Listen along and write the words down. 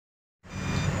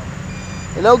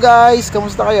Hello guys,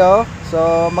 kamusta kayo? So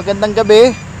magandang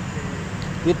gabi.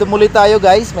 Dito muli tayo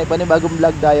guys, may panibagong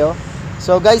vlog tayo.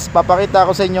 So guys, papakita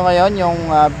ko sa inyo ngayon yung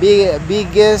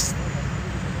biggest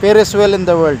Ferris wheel in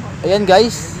the world. Ayan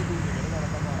guys.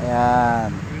 Ayan.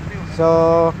 So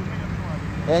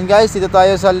ayan guys, dito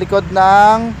tayo sa likod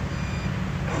ng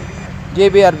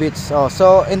JBR Beach.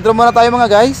 So intro muna tayo mga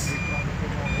guys.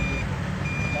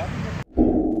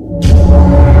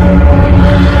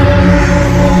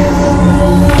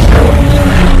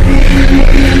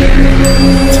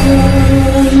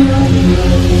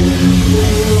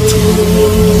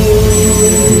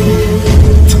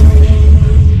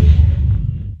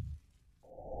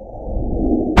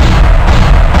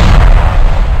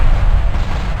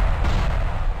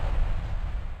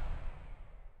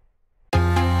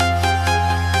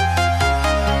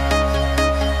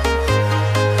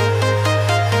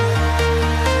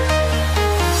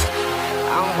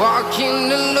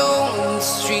 Walking alone, the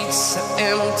streets are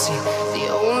empty. The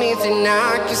only thing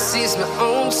I can see is my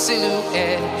own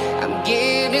silhouette. I'm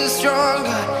getting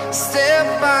stronger, step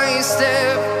by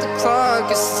step. The clock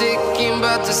is ticking,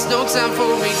 but there's no time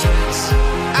for regrets.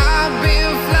 I've been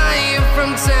flying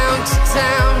from town to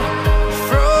town,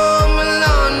 from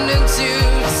London to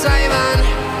Taiwan.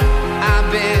 I've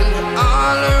been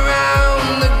all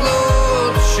around the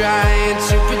globe, trying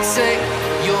to protect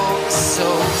your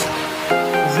soul.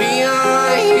 We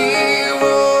are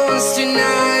heroes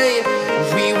tonight.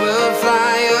 We will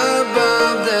fly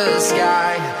above the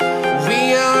sky.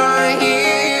 We are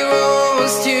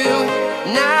heroes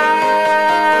tonight.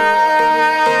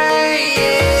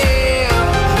 Yeah.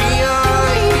 We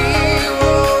are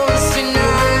heroes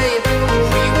tonight.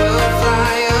 We will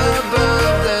fly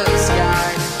above the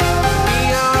sky.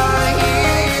 We are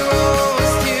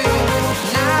heroes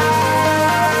tonight.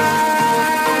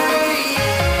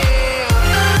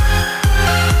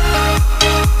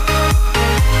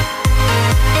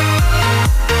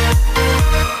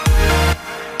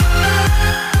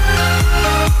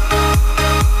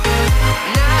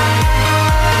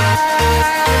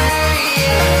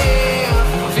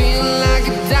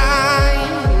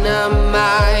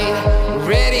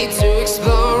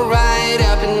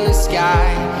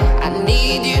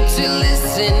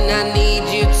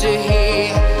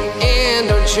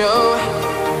 Show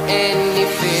any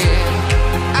fear.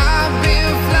 I've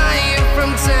been flying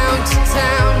from town to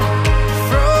town,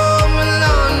 from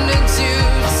London to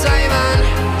Taiwan.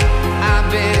 I've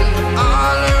been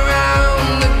all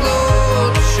around the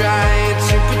globe, trying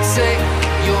to protect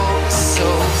your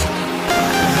soul.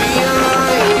 We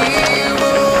are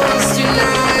heroes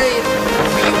tonight.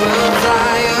 We will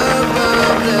fly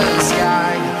above the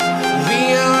sky.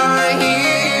 We are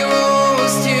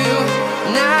heroes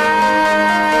tonight.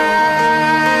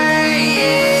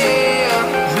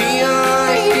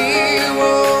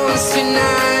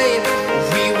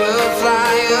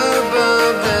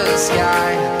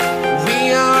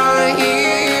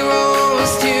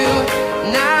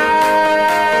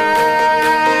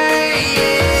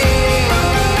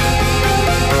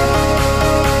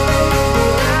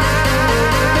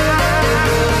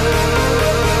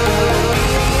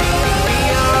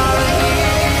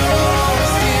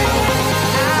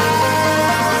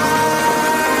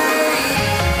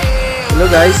 Hello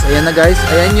guys, ayan na guys.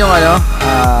 Ayan yung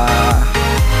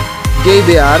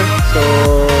JBR. So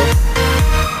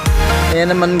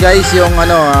ayan naman guys yung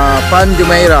Pan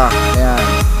Jumeirah. Ayan.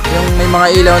 Yung may mga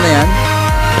ilaw na yan.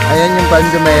 Ayan yung Pan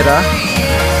Jumeirah.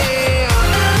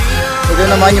 Ito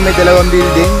naman yung may dalawang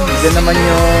building. Ito naman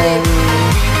yung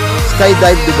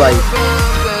Skydive Dubai.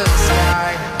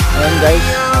 Ayan guys.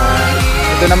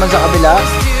 Ito naman sa kabila.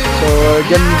 So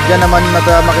dyan naman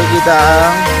makikita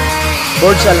ang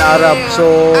Burj Al Arab.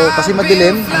 So kasi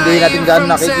madilim, hindi natin gaano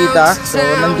nakikita. So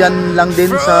nandyan lang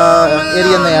din sa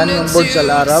area na yan yung Burj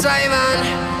Al Arab.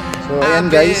 So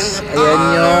ayan guys, ayan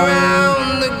yung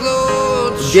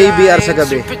JBR sa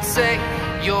gabi.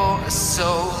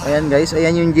 Ayan guys,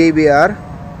 ayan yung JBR.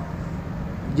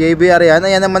 JBR yan,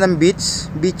 ayan naman ang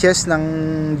beaches ng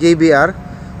JBR.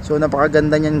 So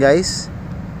napakaganda niyan guys.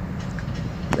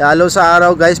 Lalo sa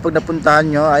araw guys, pag napuntahan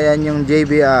nyo, ayan yung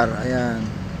JBR.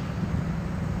 Ayan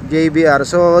JBR.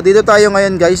 So dito tayo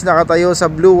ngayon guys, nakatayo sa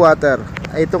Blue Water.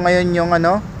 Ito ngayon yung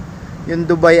yung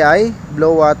Dubai Eye,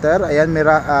 Blue Water. Ayan,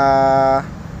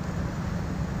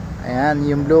 ayan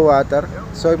yung Blue Water.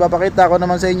 So ipapakita ko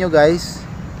naman sa inyo guys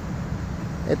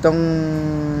itong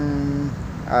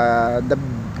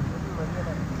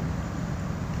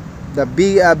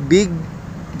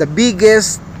the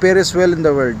biggest Ferris wheel in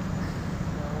the world.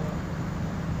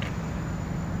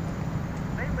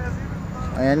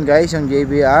 Ayan guys, yung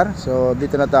JBR. So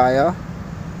dito na tayo.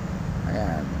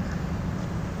 Ayan.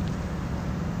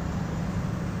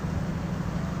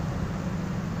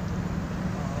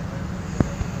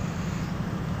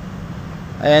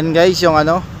 Ayan guys, yung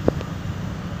ano,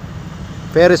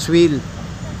 Ferris wheel.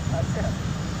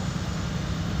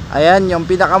 Ayan, yung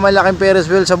pinakamalaking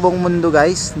Ferris wheel sa buong mundo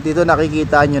guys. Dito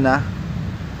nakikita nyo na.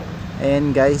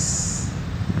 Ayan guys.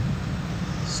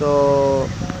 So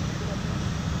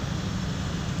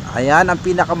ayan ang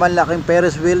pinakamalaking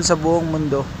Ferris wheel sa buong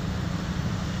mundo.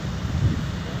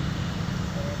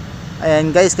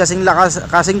 Ayan guys,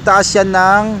 kasing taas yan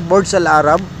ng Burj Al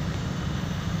Arab.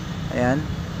 Ayan.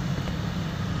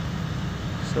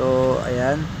 So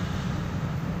ayan.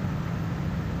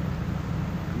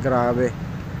 Grabe.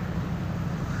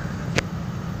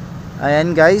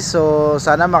 Ayan guys, so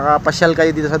sana makapasyal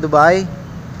kayo dito sa Dubai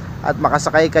at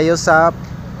makasakay kayo sa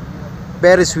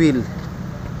Ferris wheel.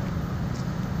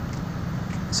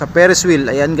 Sa Ferris wheel,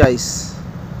 ayan guys.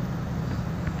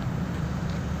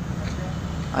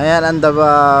 Ayan ang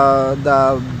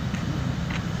the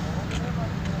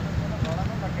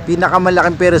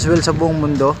pinakamalaking Ferris wheel sa buong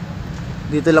mundo.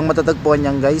 Dito lang matatagpuan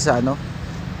yan guys sa ano,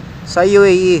 sa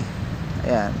UAE.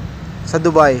 Ayan, sa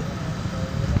Dubai.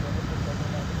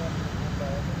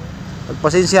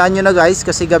 Pagpasensyahan nyo na guys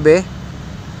kasi gabi.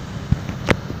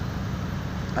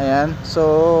 Ayan,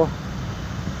 so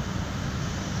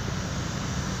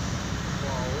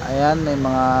ayan, may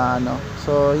mga ano.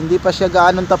 So hindi pa siya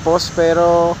gaano tapos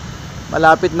pero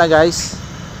malapit na guys.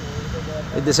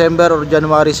 December or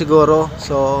January siguro.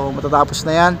 So matatapos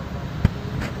na yan.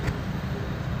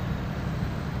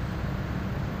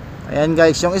 Ayan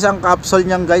guys, yung isang capsule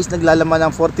niyan guys naglalaman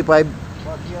ng 45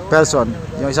 person.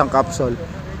 Yung isang capsule.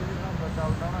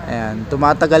 Ayan,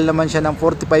 tumatagal naman siya ng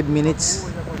 45 minutes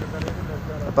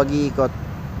sa pag-iikot.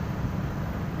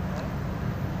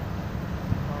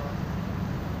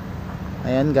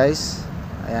 Ayan guys.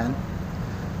 Ayan.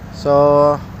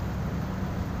 So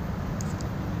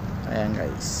ayan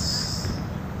guys.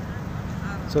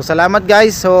 So salamat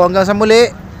guys. So hanggang sa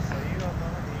muli.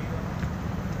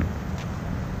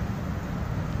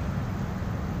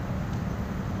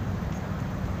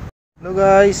 Hello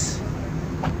guys.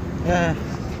 Ayan.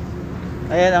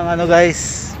 Ayan ang ano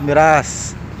guys,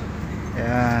 Miras.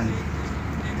 Ayan.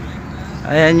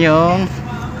 Ayan yung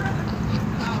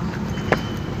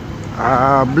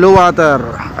blue water.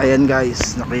 Ayan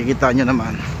guys, nakikita nyo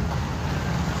naman.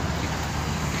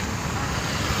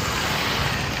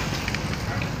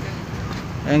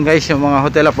 Ayan guys, yung mga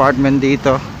hotel apartment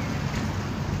dito.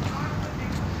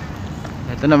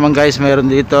 Ito naman guys,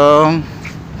 mayroon ditong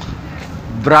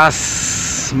brass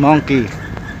monkey.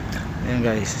 Ayan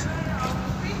guys.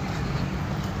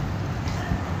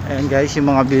 Ayan guys, yung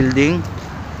mga building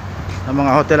ng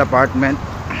mga hotel apartment.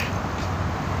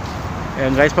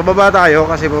 Ayan guys, pababa tayo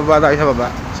kasi pababa tayo sa baba.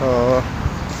 So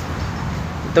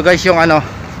ito guys yung ano,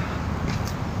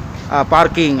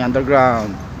 parking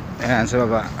underground. Ayan sa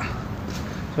baba.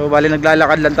 So bali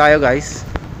naglalakad lang tayo guys.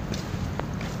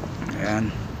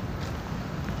 Ayan.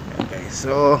 Ayan guys.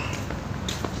 So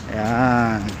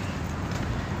ayan.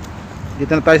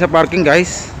 Dito na tayo sa parking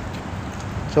guys.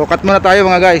 So cut muna tayo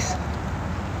mga guys.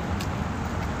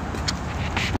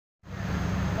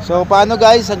 So paano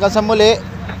guys, hanggang sa muli.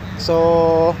 So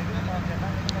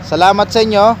salamat sa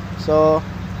inyo. So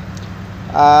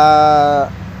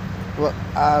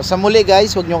sa muli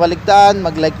guys, huwag nyo kaligtaan,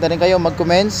 mag-like na rin kayo,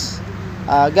 mag-comments.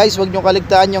 Guys, huwag nyo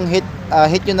kaligtaan yung hit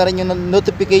nyo na rin yung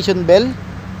notification bell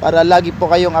para lagi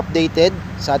po kayong updated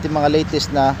sa ating mga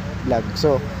latest na vlog.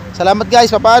 So salamat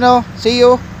guys, paano? See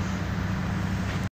you.